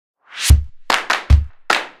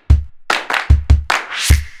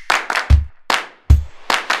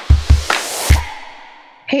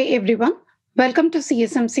Hey everyone, welcome to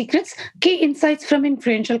CSM Secrets, key insights from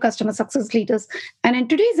influential customer success leaders. And in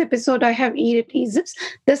today's episode, I have Edith Egypts,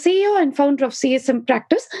 the CEO and founder of CSM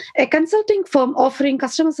Practice, a consulting firm offering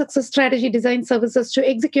customer success strategy design services to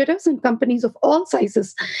executives and companies of all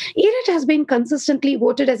sizes. Edith has been consistently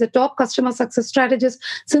voted as a top customer success strategist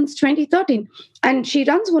since 2013, and she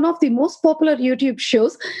runs one of the most popular YouTube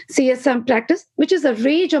shows, CSM Practice, which is a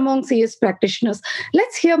rage among CS practitioners.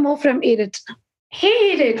 Let's hear more from Edith.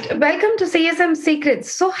 Hey, Edith, welcome to CSM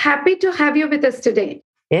Secrets. So happy to have you with us today.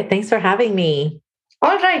 Yeah, thanks for having me.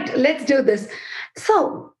 All right, let's do this.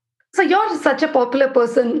 So you're such a popular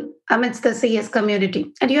person amidst the CS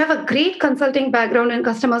community, and you have a great consulting background in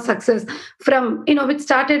customer success from, which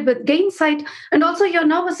started with Gainsight, and also you're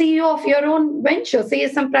now a CEO of your own venture,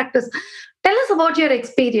 CSM Practice. Tell us about your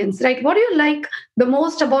experience, right? What do you like the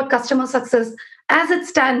most about customer success as it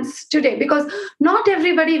stands today? Because not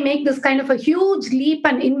everybody make this kind of a huge leap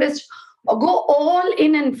and invest or go all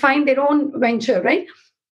in and find their own venture, right?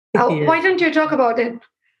 Yeah. Why don't you talk about it?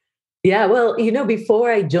 Yeah, well,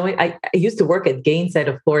 before I joined, I used to work at Gainsight,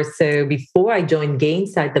 of course. So before I joined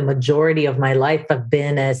Gainsight, the majority of my life I've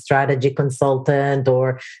been a strategy consultant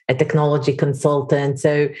or a technology consultant.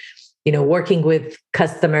 So, working with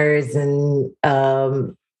customers and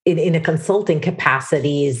in a consulting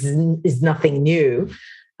capacity is nothing new.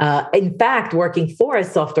 In fact, working for a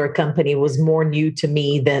software company was more new to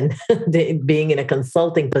me than being in a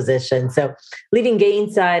consulting position. So, leaving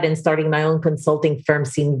Gainsight and starting my own consulting firm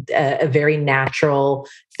seemed a very natural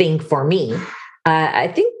thing for me. I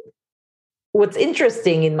think what's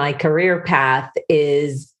interesting in my career path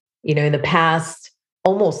is, in the past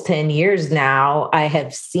almost 10 years now, I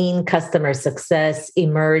have seen customer success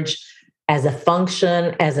emerge as a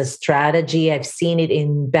function, as a strategy. I've seen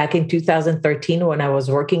it back in 2013 when I was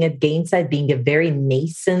working at Gainsight, being a very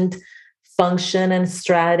nascent function and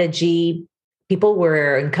strategy.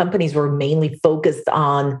 And companies were mainly focused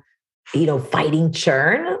on, fighting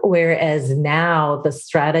churn, whereas now the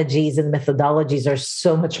strategies and methodologies are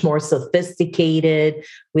so much more sophisticated.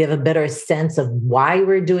 We have a better sense of why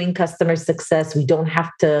we're doing customer success. We don't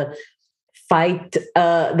have to fight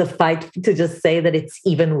the fight to just say that it's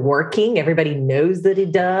even working. Everybody knows that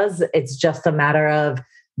it does. It's just a matter of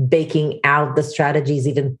baking out the strategies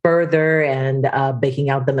even further and baking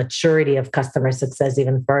out the maturity of customer success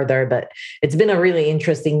even further. But it's been a really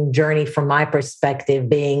interesting journey from my perspective,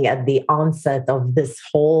 being at the onset of this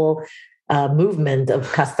whole movement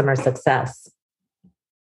of customer success.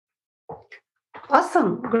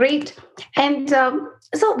 Awesome, great. And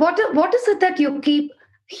so, what is it that you keep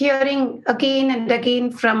hearing again and again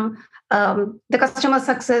from the customer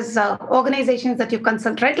success organizations that you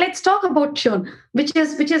consult, right? Let's talk about churn, which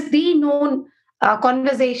is the known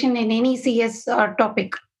conversation in any CS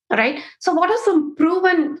topic, right? So, what are some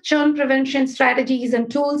proven churn prevention strategies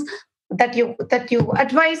and tools that you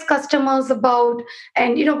advise customers about?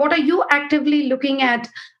 And what are you actively looking at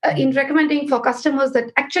in recommending for customers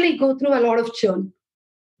that actually go through a lot of churn?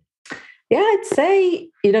 Yeah, I'd say,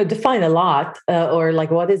 define a lot or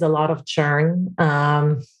like what is a lot of churn.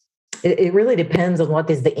 It really depends on what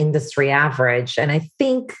is the industry average. And I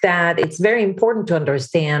think that it's very important to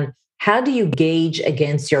understand, how do you gauge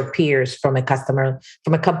against your peers from a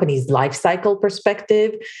company's life cycle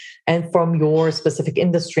perspective and from your specific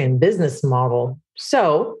industry and business model.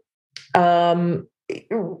 So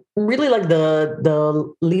really like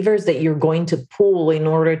the levers that you're going to pull in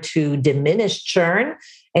order to diminish churn.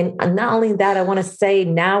 And not only that, I want to say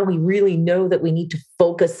now we really know that we need to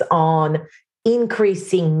focus on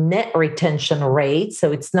increasing net retention rates.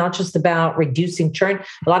 So it's not just about reducing churn.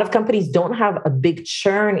 A lot of companies don't have a big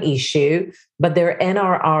churn issue, but their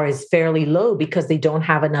NRR is fairly low because they don't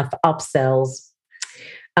have enough upsells.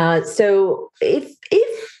 So if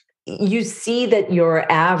you see that your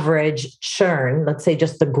average churn, let's say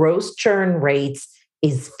just the gross churn rates,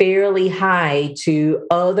 is fairly high to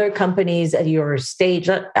other companies at your stage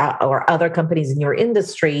or other companies in your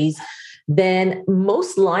industries, then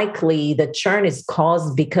most likely the churn is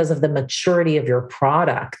caused because of the maturity of your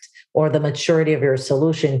product or the maturity of your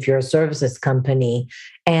solution if you're a services company.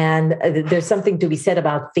 And there's something to be said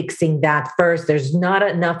about fixing that first. There's not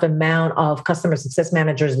enough amount of customer success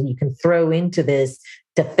managers that you can throw into this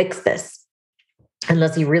to fix this,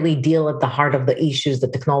 unless you really deal at the heart of the issues, the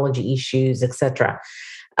technology issues, etc.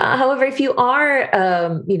 However, if you are,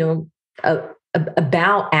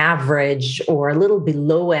 about average or a little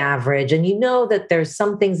below average, and you know that there's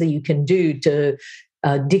some things that you can do to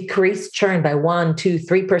decrease churn by 1, 2,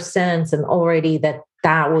 3%, and already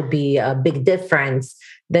that would be a big difference,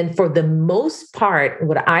 then for the most part,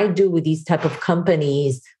 what I do with these type of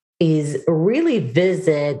companies is really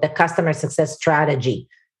visit the customer success strategy.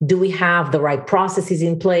 Do we have the right processes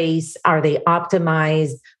in place? Are they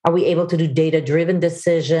optimized? Are we able to do data-driven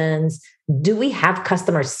decisions? Do we have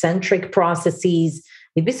customer-centric processes?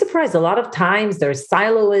 You'd be surprised, a lot of times there's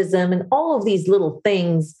siloism, and all of these little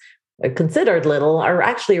things considered little are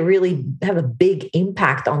actually really have a big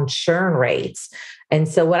impact on churn rates. And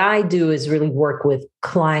so what I do is really work with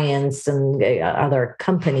clients and other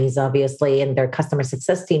companies, obviously, and their customer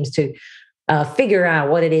success teams to figure out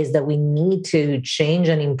what it is that we need to change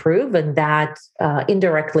and improve. And that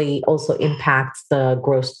indirectly also impacts the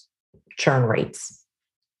gross churn rates.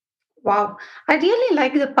 Wow. I really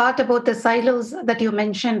like the part about the silos that you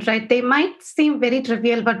mentioned, right? They might seem very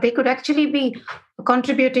trivial, but they could actually be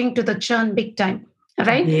contributing to the churn big time,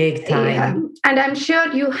 right? Big Yeah. time. And I'm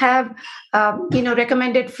sure you have,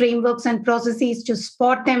 recommended frameworks and processes to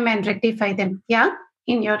spot them and rectify them. Yeah,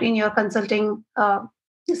 in your consulting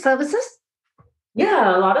services.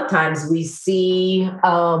 Yeah, a lot of times we see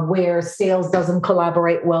where sales doesn't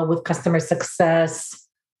collaborate well with customer success,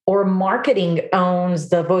 or marketing owns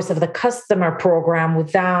the voice of the customer program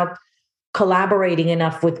without collaborating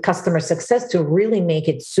enough with customer success to really make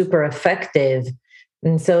it super effective.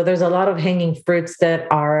 And so there's a lot of hanging fruits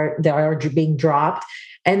that are being dropped.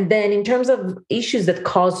 And then in terms of issues that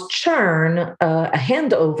cause churn, a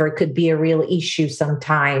handover could be a real issue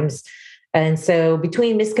sometimes. And so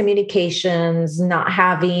between miscommunications, not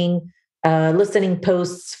having listening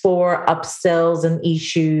posts for upsells and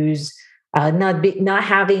issues, not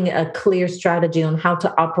having a clear strategy on how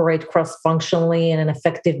to operate cross-functionally in an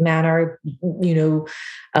effective manner,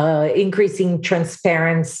 increasing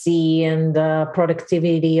transparency and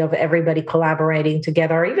productivity of everybody collaborating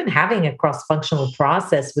together, or even having a cross-functional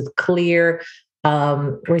process with clear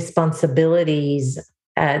responsibilities.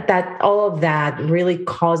 That all of that really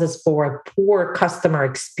causes for a poor customer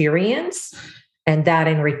experience, and that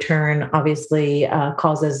in return obviously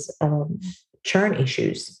causes churn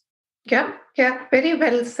issues. Yeah, very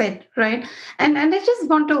well said, right? And I just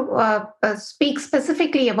want to speak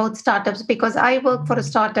specifically about startups because I work for a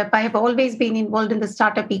startup. I have always been involved in the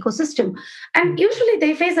startup ecosystem, and usually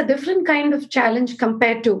they face a different kind of challenge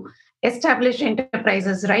compared to established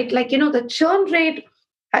enterprises, right? Like the churn rate.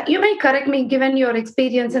 You may correct me given your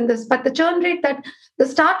experience in this, but the churn rate that the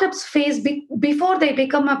startups face before they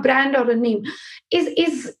become a brand or a name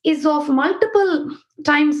is of multiple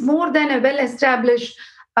times more than a well-established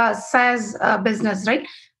SaaS business, right?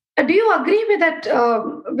 Do you agree with that?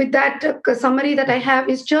 With that summary that I have,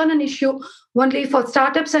 is churn an issue only for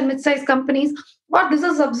startups and mid-sized companies, or this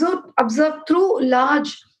is observed through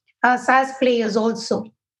large SaaS players also?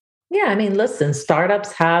 Yeah, I mean, listen,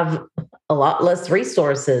 startups have a lot less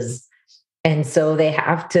resources. And so they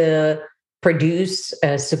have to produce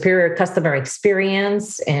a superior customer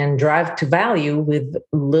experience and drive to value with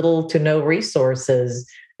little to no resources.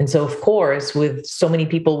 And so, of course, with so many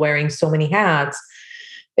people wearing so many hats,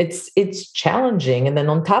 it's challenging. And then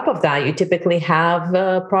on top of that, you typically have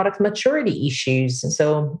product maturity issues. And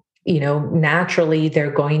so, naturally,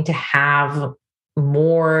 they're going to have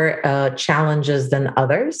more challenges than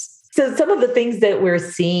others. So some of the things that we're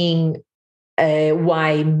seeing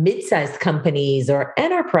why mid-sized companies or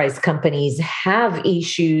enterprise companies have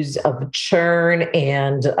issues of churn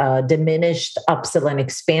and diminished upsell and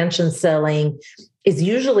expansion selling is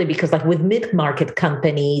usually because, like with mid-market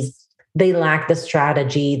companies, they lack the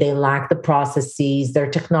strategy, they lack the processes, their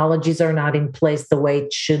technologies are not in place the way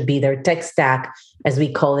it should be. Their tech stack, as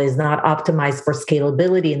we call it, is not optimized for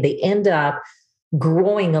scalability, and they end up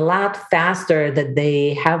growing a lot faster than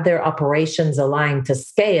they have their operations aligned to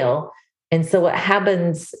scale. And so what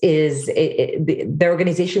happens is the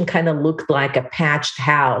organization kind of looked like a patched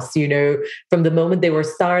house, from the moment they were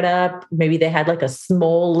startup, maybe they had like a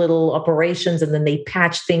small little operations and then they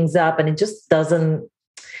patched things up, and it's just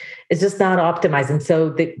not optimized. And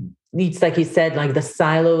so it's like you said, like the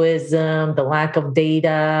siloism, the lack of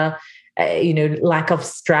data, lack of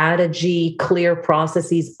strategy, clear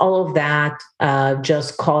processes, all of that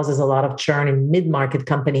just causes a lot of churn in mid-market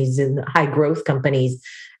companies and high growth companies.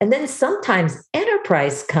 And then sometimes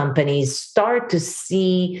enterprise companies start to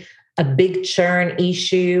see a big churn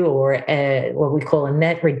issue or what we call a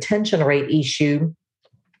net retention rate issue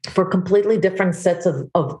for completely different sets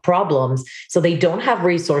of problems. So they don't have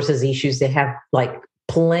resources issues. They have like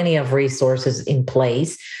plenty of resources in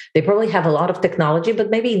place. They probably have a lot of technology, but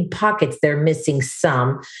maybe in pockets they're missing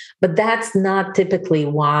some. But that's not typically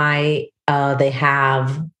why they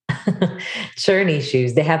have churn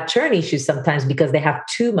issues. They have churn issues sometimes because they have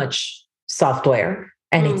too much software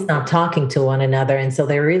and it's not talking to one another. And so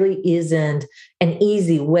there really isn't an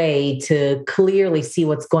easy way to clearly see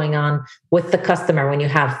what's going on with the customer when you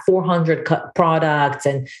have 400 products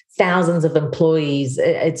and thousands of employees.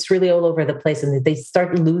 It's really all over the place, and they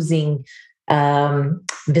start losing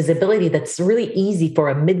visibility that's really easy for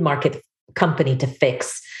a mid-market company to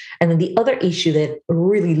fix. And then the other issue that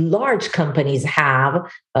really large companies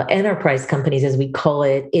have, enterprise companies as we call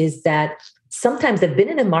it, is that sometimes they've been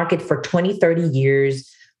in a market for 20, 30 years.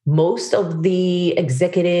 Most of the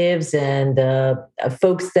executives and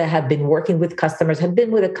folks that have been working with customers have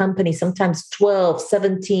been with a company sometimes 12,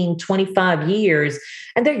 17, 25 years,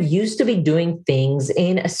 and they're used to be doing things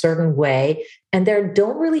in a certain way. And they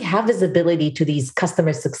don't really have visibility to these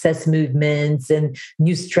customer success movements and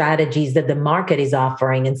new strategies that the market is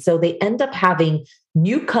offering. And so they end up having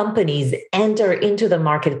new companies enter into the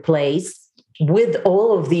marketplace with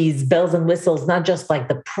all of these bells and whistles, not just like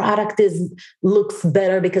the product looks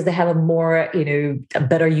better because they have a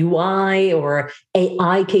better UI or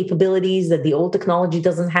AI capabilities that the old technology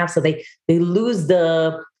doesn't have. So they lose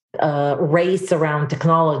the race around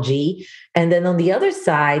technology. And then on the other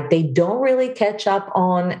side, they don't really catch up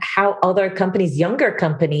on how other companies, younger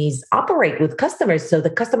companies, operate with customers. So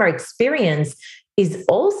the customer experience is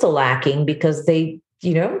also lacking because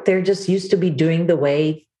they're just used to be doing the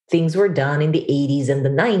way things were done in the 80s and the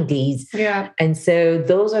 90s. Yeah. And so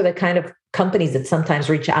those are the kind of companies that sometimes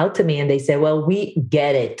reach out to me and they say, well, we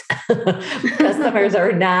get it. Customers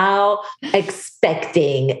are now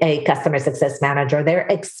expecting a customer success manager. They're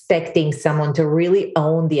expecting someone to really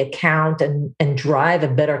own the account and drive a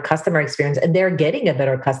better customer experience. And they're getting a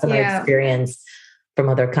better customer experience from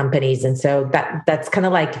other companies. And so that's kind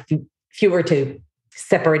of like if you were to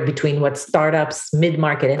separate between what startups,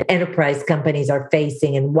 mid-market, and enterprise companies are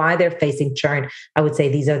facing and why they're facing churn, I would say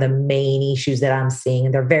these are the main issues that I'm seeing,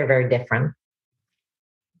 and they're very, very different.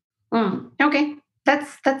 Okay,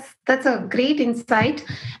 that's a great insight.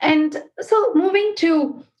 And so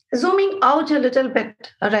zooming out a little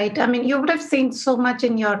bit, right? I mean, you would have seen so much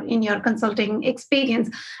in your consulting experience.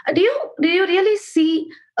 Do you really see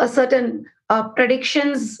a certain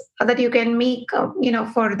predictions that you can make,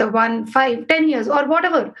 for the 1, 5, 10 years or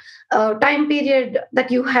whatever time period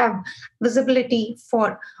that you have visibility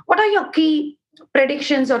for? What are your key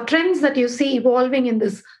predictions or trends that you see evolving in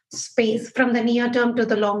this space from the near term to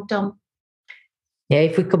the long term? Yeah,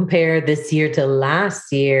 if we compare this year to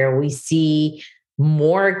last year, we see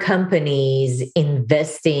more companies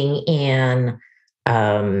investing in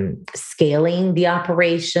scaling the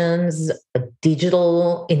operations,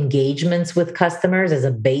 digital engagements with customers as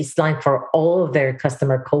a baseline for all of their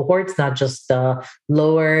customer cohorts, not just the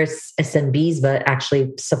lower SMBs, but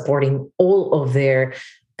actually supporting all of their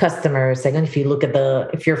customers. Again, if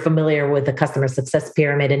you're familiar with the customer success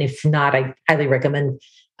pyramid, and if not, I highly recommend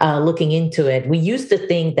looking into it. We used to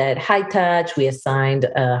think that high touch, we assigned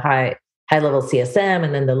a high level CSM,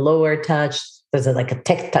 and then the lower touch, there's a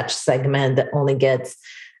tech touch segment that only gets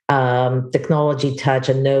technology touch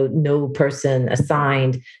and no person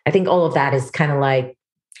assigned. I think all of that is kind of like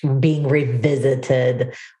being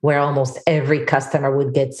revisited, where almost every customer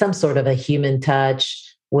would get some sort of a human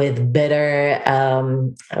touch with better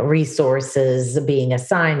resources being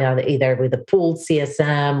assigned, either with a pooled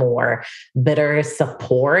CSM or better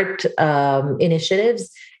support initiatives.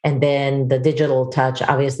 And then the digital touch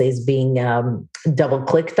obviously is being double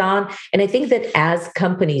clicked on. And I think that as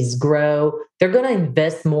companies grow, they're going to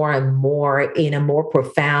invest more and more in a more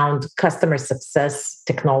profound customer success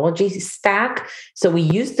technology stack. So we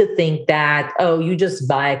used to think that, you just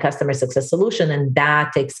buy a customer success solution and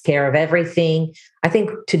that takes care of everything. I think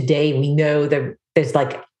today we know that there's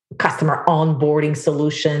customer onboarding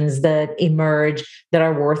solutions that emerge that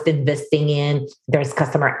are worth investing in. There's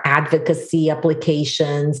customer advocacy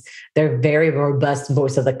applications. There are very robust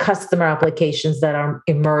voice of the customer applications that are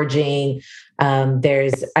emerging.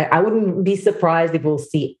 I wouldn't be surprised if we'll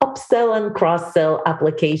see upsell and cross-sell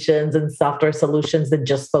applications and software solutions that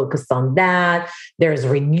just focus on that. There's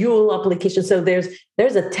renewal applications. So there's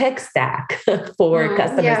a tech stack for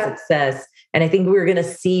customer success. And I think we're going to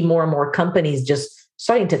see more and more companies just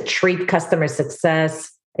starting to treat customer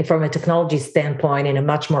success from a technology standpoint in a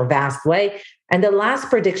much more vast way. And the last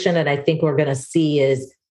prediction that I think we're going to see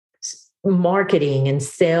is marketing and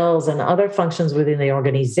sales and other functions within the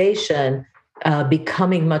organization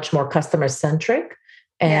becoming much more customer centric.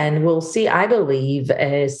 And we'll see, I believe,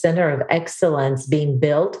 a center of excellence being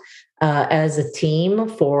built as a team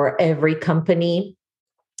for every company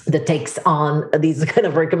that takes on these kind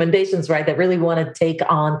of recommendations, right? That really want to take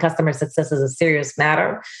on customer success as a serious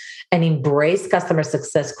matter and embrace customer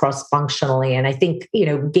success cross-functionally. And I think,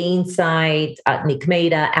 Gainsight, Nick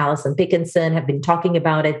Maida, Allison Pickinson have been talking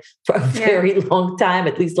about it for a very long time,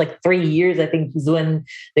 at least like 3 years, I think is when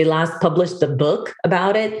they last published a book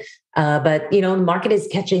about it. But the market is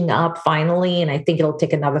catching up finally. And I think it'll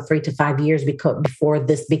take another 3 to 5 years before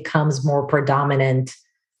this becomes more predominant.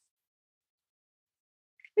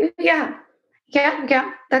 Yeah.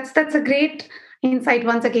 That's a great insight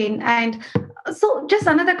once again. And so just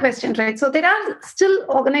another question, right? So there are still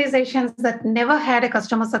organizations that never had a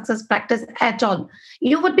customer success practice at all.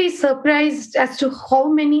 You would be surprised as to how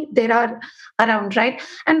many there are around, right?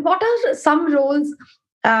 And what are some roles,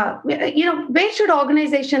 where should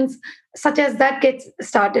organizations such as that get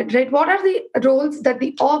started, right? What are the roles that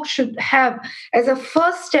the org should have as a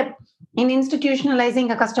first step in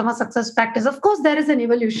institutionalizing a customer success practice? Of course, there is an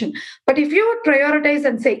evolution. But if you would prioritize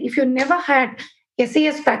and say, if you never had a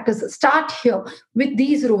CS practice, start here with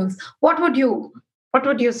these roles, what would you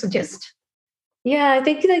suggest? Yeah, I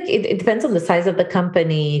think like it depends on the size of the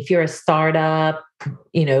company. If you're a startup,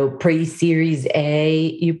 pre-series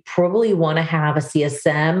A, you probably want to have a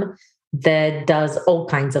CSM that does all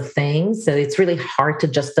kinds of things. So it's really hard to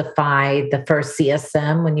justify the first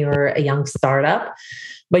CSM when you're a young startup,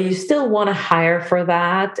 but you still want to hire for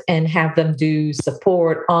that and have them do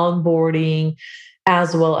support, onboarding,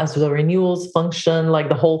 as well as the renewals function, like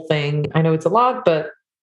the whole thing. I know it's a lot, but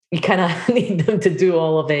you kind of need them to do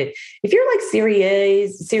all of it. If you're like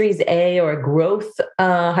Series A or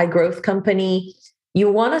a high growth company,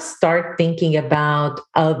 you want to start thinking about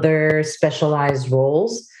other specialized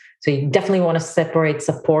roles. So you definitely want to separate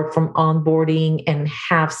support from onboarding and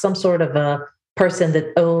have some sort of a person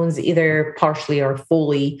that owns either partially or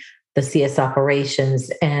fully the CS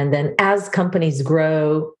operations. And then as companies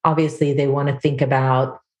grow, obviously they want to think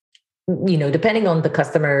about, depending on the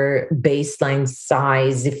customer baseline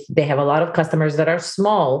size, if they have a lot of customers that are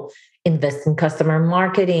small, invest in customer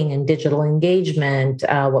marketing and digital engagement,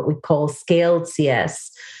 what we call scaled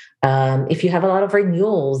CS. If you have a lot of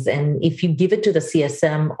renewals and if you give it to the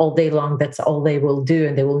CSM all day long, that's all they will do,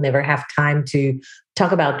 and they will never have time to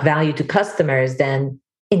talk about value to customers, then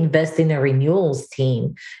invest in a renewals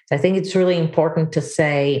team. So I think it's really important to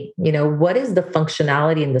say, what is the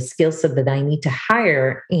functionality and the skill set that I need to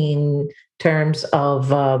hire in terms of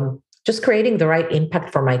just creating the right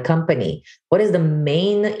impact for my company? What is the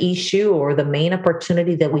main issue or the main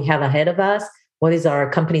opportunity that we have ahead of us? What is our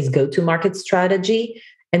company's go-to-market strategy?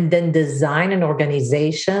 And then design an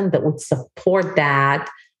organization that would support that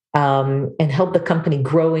and help the company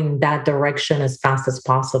grow in that direction as fast as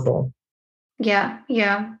possible. Yeah,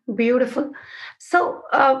 beautiful. So,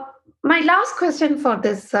 my last question for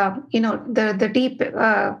this, the deep,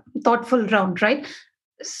 thoughtful round, right?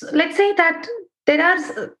 So let's say that there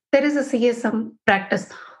is a CSM practice.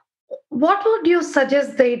 What would you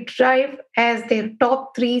suggest they drive as their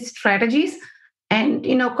top three strategies, and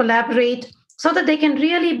collaborate so that they can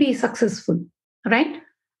really be successful, right?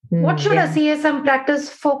 What should a Yeah. CSM practice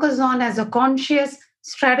focus on as a conscious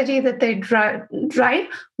strategy that they drive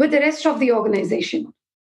with the rest of the organization?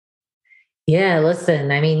 Yeah,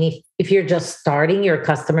 listen, I mean, if you're just starting your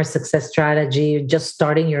customer success strategy, you're just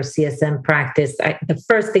starting your CSM practice, the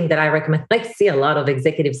first thing that I recommend, I see a lot of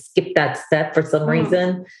executives skip that step for some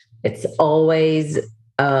reason. It's always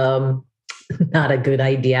not a good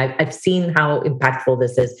idea. I've seen how impactful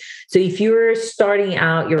this is. So if you're starting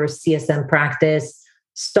out your CSM practice,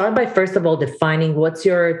 start by first of all defining what's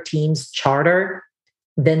your team's charter,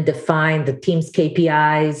 then define the team's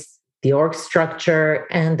KPIs, the org structure,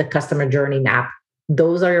 and the customer journey map.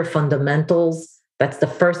 Those are your fundamentals. That's the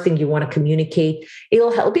first thing you want to communicate.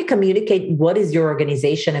 It'll help you communicate what is your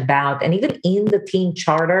organization about. And even in the team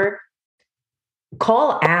charter,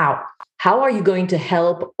 call out how are you going to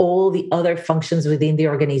help all the other functions within the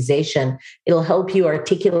organization. It'll help you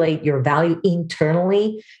articulate your value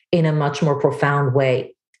internally in a much more profound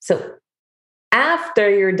way. So after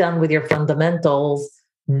you're done with your fundamentals,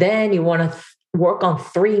 then you want to work on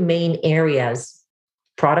three main areas: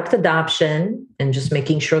 product adoption, and just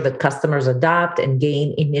making sure that customers adopt and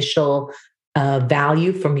gain initial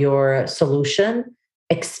value from your solution;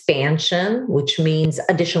 expansion, which means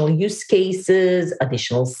additional use cases,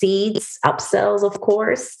 additional seats, upsells, of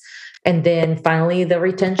course; and then finally, the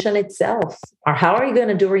retention itself. Or how are you going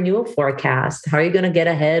to do renewal forecast? How are you going to get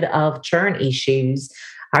ahead of churn issues?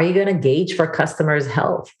 How are you going to gauge for customers'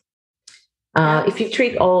 health? If you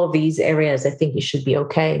treat all of these areas, I think you should be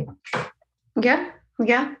okay.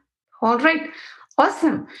 Yeah. All right.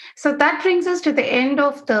 Awesome. So that brings us to the end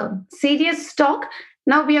of the serious talk.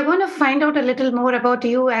 Now we are going to find out a little more about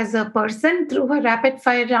you as a person through a rapid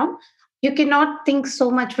fire round. You cannot think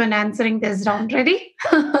so much when answering this round. Ready?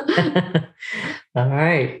 All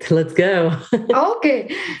right, let's go.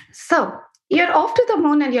 Okay. So you're off to the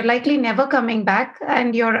moon and you're likely never coming back,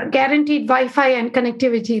 and you're guaranteed Wi Fi and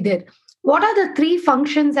connectivity there. What are the three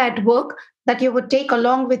functions at work that you would take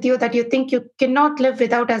along with you that you think you cannot live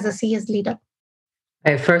without as a CS leader?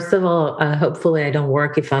 First of all, hopefully I don't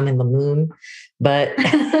work if I'm in the moon, but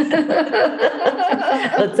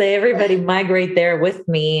let's say everybody migrate there with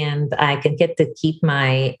me and I can get to keep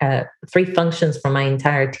my three functions for my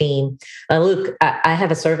entire team. Look, I have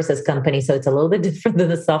a services company, so it's a little bit different than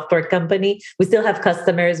a software company. We still have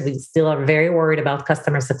customers. We still are very worried about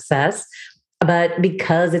customer success. But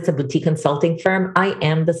because it's a boutique consulting firm, I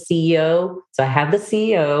am the CEO. So I have the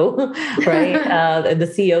CEO, right? And the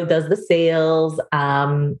CEO does the sales.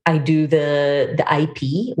 I do the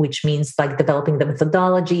IP, which means like developing the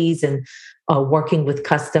methodologies and working with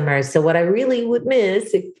customers. So what I really would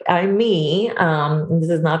miss if I'm me, and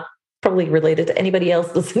this is not probably related to anybody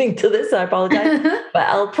else listening to this, I apologize, but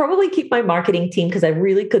I'll probably keep my marketing team because I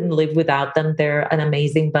really couldn't live without them. They're an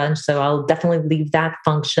amazing bunch. So I'll definitely leave that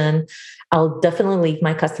function. I'll definitely leave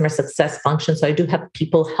my customer success function. So I do have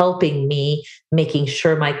people helping me, making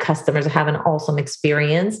sure my customers have an awesome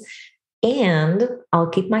experience. And I'll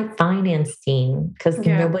keep my finance team because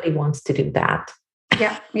nobody wants to do that.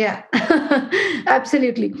 Yeah,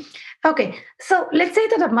 absolutely. Okay, so let's say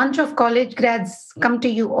that a bunch of college grads come to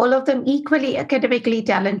you, all of them equally academically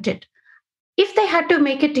talented. If they had to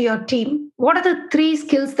make it to your team, what are the three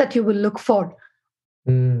skills that you will look for?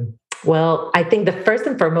 Well, I think the first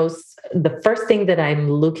and foremost, the first thing that I'm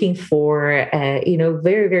looking for, I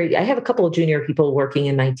have a couple of junior people working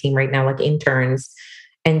in my team right now, like interns.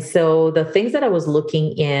 And so the things that I was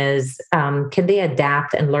looking is, can they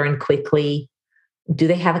adapt and learn quickly? Do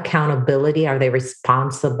they have accountability? Are they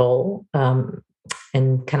responsible?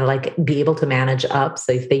 And kind of like be able to manage up.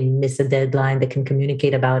 So if they miss a deadline, they can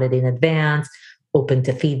communicate about it in advance, open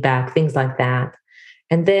to feedback, things like that.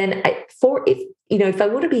 And then if I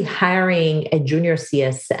were to be hiring a junior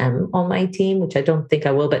CSM on my team, which I don't think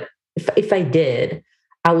I will, but if I did,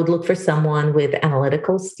 I would look for someone with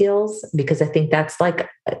analytical skills, because I think that's like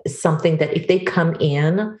something that if they come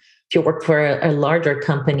in, if you work for a larger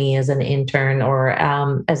company as an intern or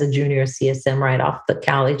as a junior CSM right off the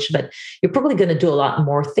college, but you're probably going to do a lot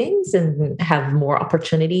more things and have more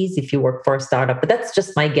opportunities if you work for a startup. But that's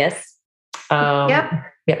just my guess.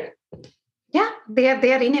 Yep. Yeah,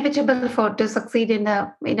 they are inevitable for to succeed in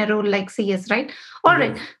a role like CS, right? All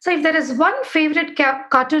right. So if there is one favorite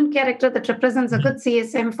cartoon character that represents a good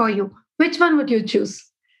CSM for you, which one would you choose?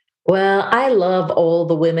 Well, I love all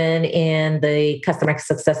the women in the customer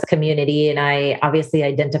success community, and I obviously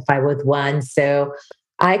identify with one. So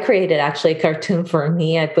I created actually a cartoon for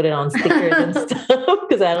me. I put it on stickers and stuff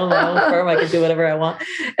because I don't know, my own firm. I can do whatever I want.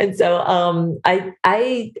 And so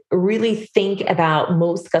I really think about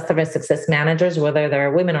most customer success managers, whether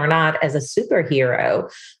they're women or not, as a superhero.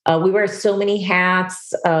 We wear so many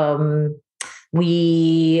hats.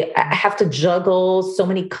 We have to juggle so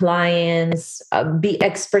many clients, be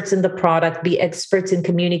experts in the product, be experts in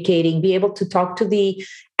communicating, be able to talk to the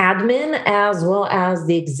admin as well as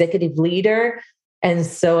the executive leader. And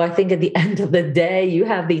so I think at the end of the day, you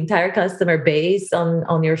have the entire customer base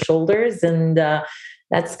on your shoulders. And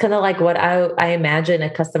that's kind of like what I imagine a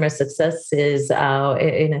customer success is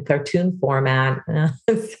in a cartoon format.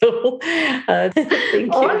 Thank you.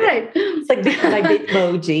 All right. It's like my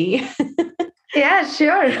Bitmoji. Yeah,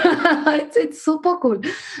 sure. It's super cool.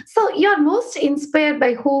 So you're most inspired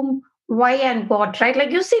by whom, why, and what, right?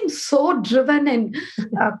 Like you seem so driven and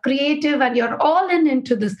creative, and you're all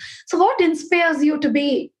into this. So what inspires you to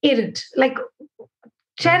be in it? Like,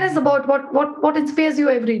 share us about what inspires you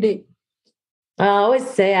every day. I always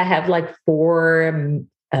say I have like four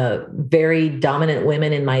very dominant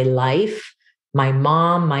women in my life: my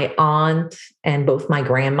mom, my aunt, and both my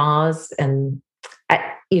grandmas. And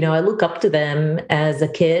I look up to them as a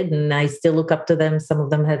kid, and I still look up to them. Some of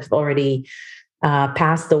them have already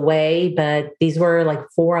passed away, but these were like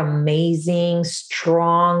four amazing,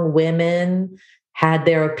 strong women, had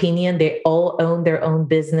their opinion. They all owned their own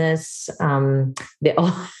business. They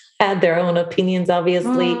all had their own opinions,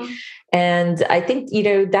 obviously. And I think,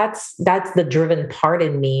 that's the driven part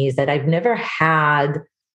in me, is that I've never had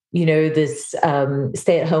this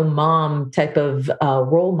stay-at-home mom type of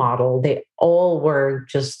role model. They all were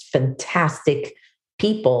just fantastic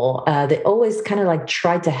people. They always kind of like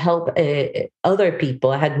tried to help other people.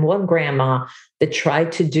 I had one grandma that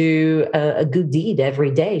tried to do a good deed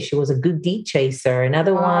every day. She was a good deed chaser.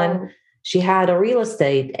 Another one She had a real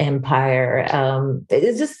estate empire.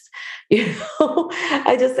 It's just, you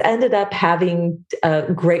I just ended up having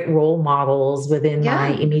great role models within my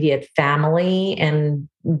Yeah. immediate family. And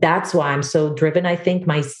that's why I'm so driven. I think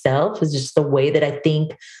myself is just the way that I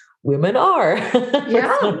think women are for some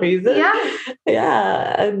Yeah. reason. Yeah.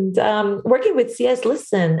 Yeah. And working with CS,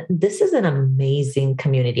 listen, this is an amazing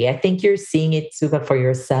community. I think you're seeing it, Suba, for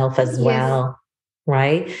yourself as Yes. well.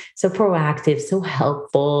 Right. So proactive, so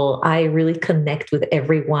helpful. I really connect with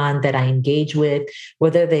everyone that I engage with,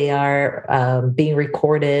 whether they are being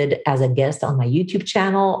recorded as a guest on my YouTube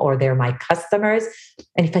channel or they're my customers.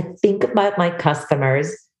 And if I think about my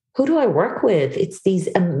customers, who do I work with? It's these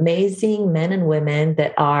amazing men and women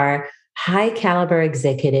that are high caliber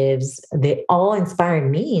executives. They all inspire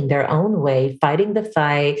me in their own way, fighting the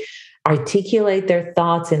fight, articulate their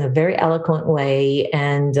thoughts in a very eloquent way.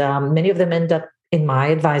 And many of them end up in my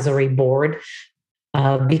advisory board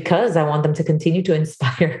because I want them to continue to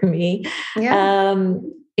inspire me. Yeah.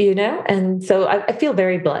 And so I feel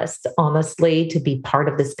very blessed, honestly, to be part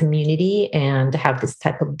of this community and have this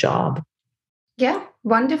type of job. Yeah.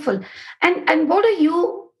 Wonderful. And what do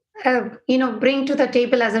you bring to the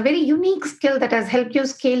table as a very unique skill that has helped you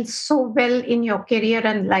scale so well in your career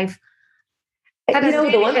and life? That has The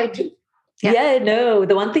really one, helped you. Yeah. yeah, no,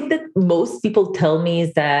 the one thing that most people tell me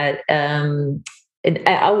is that, and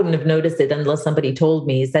I wouldn't have noticed it unless somebody told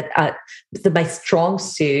me, is that my strong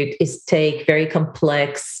suit is take very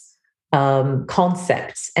complex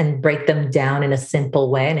concepts and break them down in a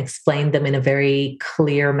simple way and explain them in a very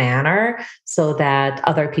clear manner so that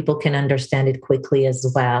other people can understand it quickly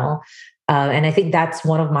as well. And I think that's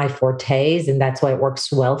one of my fortes, and that's why it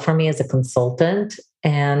works well for me as a consultant.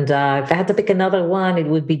 And if I had to pick another one, it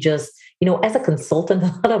would be just, as a consultant, a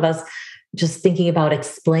lot of us just thinking about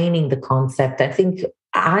explaining the concept. I think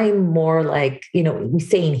I'm more like, we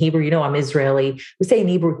say in Hebrew, I'm Israeli, we say in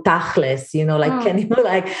Hebrew, tachles, can you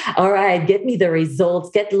all right, get me the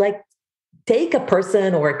results, take a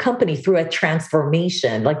person or a company through a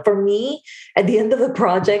transformation. Like for me, at the end of the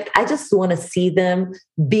project, I just want to see them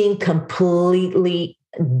being completely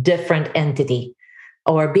different entity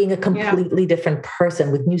or being a completely different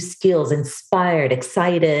person with new skills, inspired,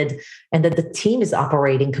 excited, and that the team is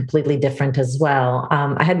operating completely different as well.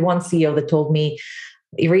 I had one CEO that told me,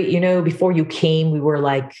 before you came, we were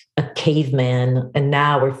like a caveman, and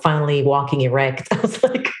now we're finally walking erect. I was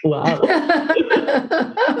like, wow.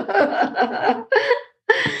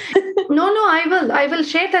 No, I will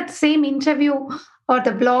share that same interview or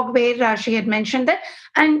the blog where she had mentioned that.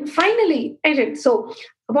 And finally, Edith, so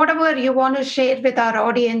whatever you want to share with our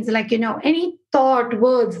audience, any thought,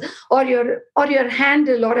 words, or your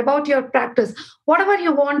handle, or about your practice, whatever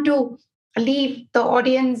you want to leave the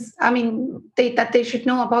audience, that they should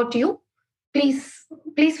know about you, please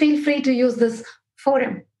feel free to use this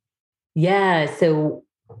forum. Yeah. So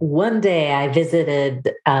one day I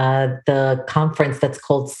visited the conference that's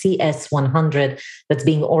called CS 100 that's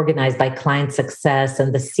being organized by Client Success.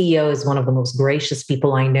 And the CEO is one of the most gracious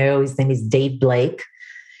people I know. His name is Dave Blake.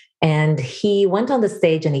 And he went on the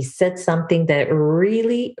stage and he said something that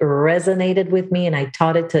really resonated with me. And I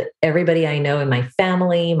taught it to everybody I know in my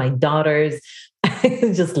family, my daughters.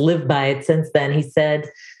 I just lived by it since then. He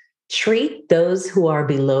said, treat those who are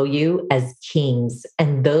below you as kings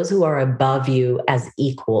and those who are above you as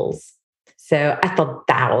equals. So I thought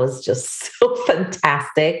that was just so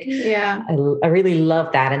fantastic. Yeah. I really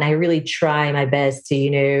love that. And I really try my best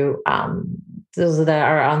to, those that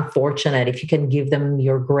are unfortunate, if you can give them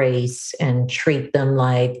your grace and treat them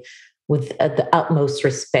like with the utmost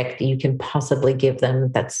respect that you can possibly give them.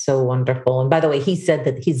 That's so wonderful. And by the way, he said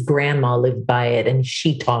that his grandma lived by it and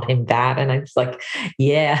she taught him that. And I was like,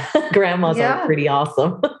 yeah, grandmas are pretty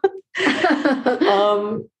awesome.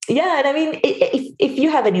 And I mean, if you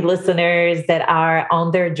have any listeners that are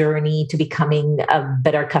on their journey to becoming a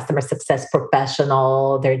better customer success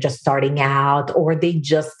professional, they're just starting out, or they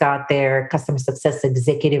just got their customer success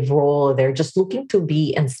executive role, they're just looking to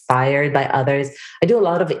be inspired by others. I do a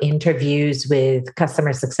lot of interviews with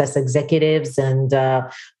customer success executives and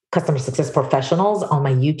customer success professionals on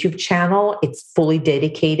my YouTube channel. It's fully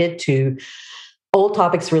dedicated to all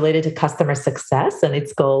topics related to customer success, and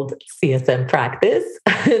it's called CSM Practice.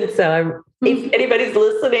 And so if anybody's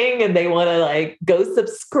listening and they want to go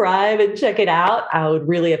subscribe and check it out, I would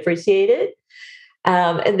really appreciate it.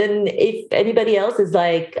 And then if anybody else is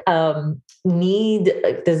if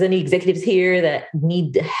there's any executives here that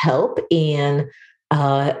need help in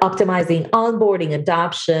optimizing onboarding,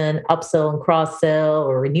 adoption, upsell and cross-sell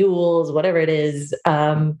or renewals, whatever it is,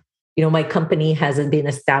 My company has been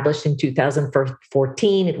established in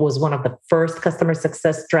 2014. It was one of the first customer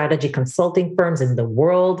success strategy consulting firms in the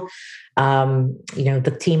world.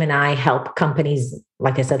 The team and I help companies,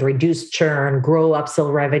 like I said, reduce churn, grow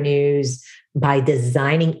upsell revenues by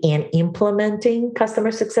designing and implementing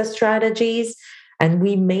customer success strategies. And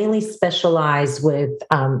we mainly specialize with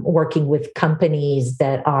working with companies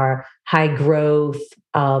that are high growth,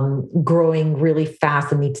 growing really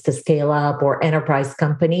fast and needs to scale up, or enterprise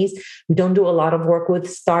companies. We don't do a lot of work with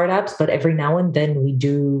startups, but every now and then we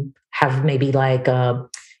do have maybe like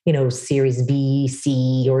Series B,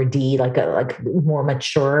 C, or D, like more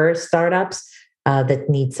mature startups that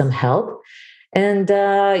need some help. And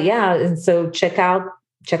and so check out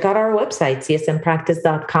our website,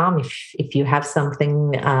 csmpractice.com, if you have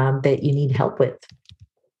something that you need help with.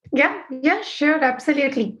 Yeah, sure,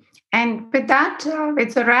 absolutely. And with that,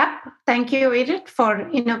 it's a wrap. Thank you, Edith, for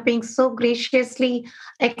being so graciously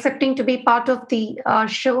accepting to be part of the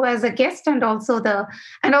show as a guest, and also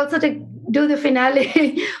to do the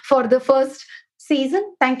finale for the first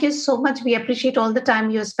season. Thank you so much. We appreciate all the time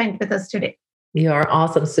you spent with us today. You are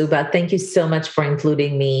awesome, Subha. Thank you so much for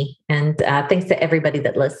including me. And thanks to everybody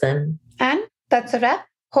that listened. And that's a wrap.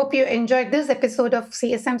 Hope you enjoyed this episode of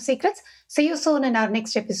CSM Secrets. See you soon in our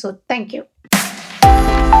next episode. Thank you.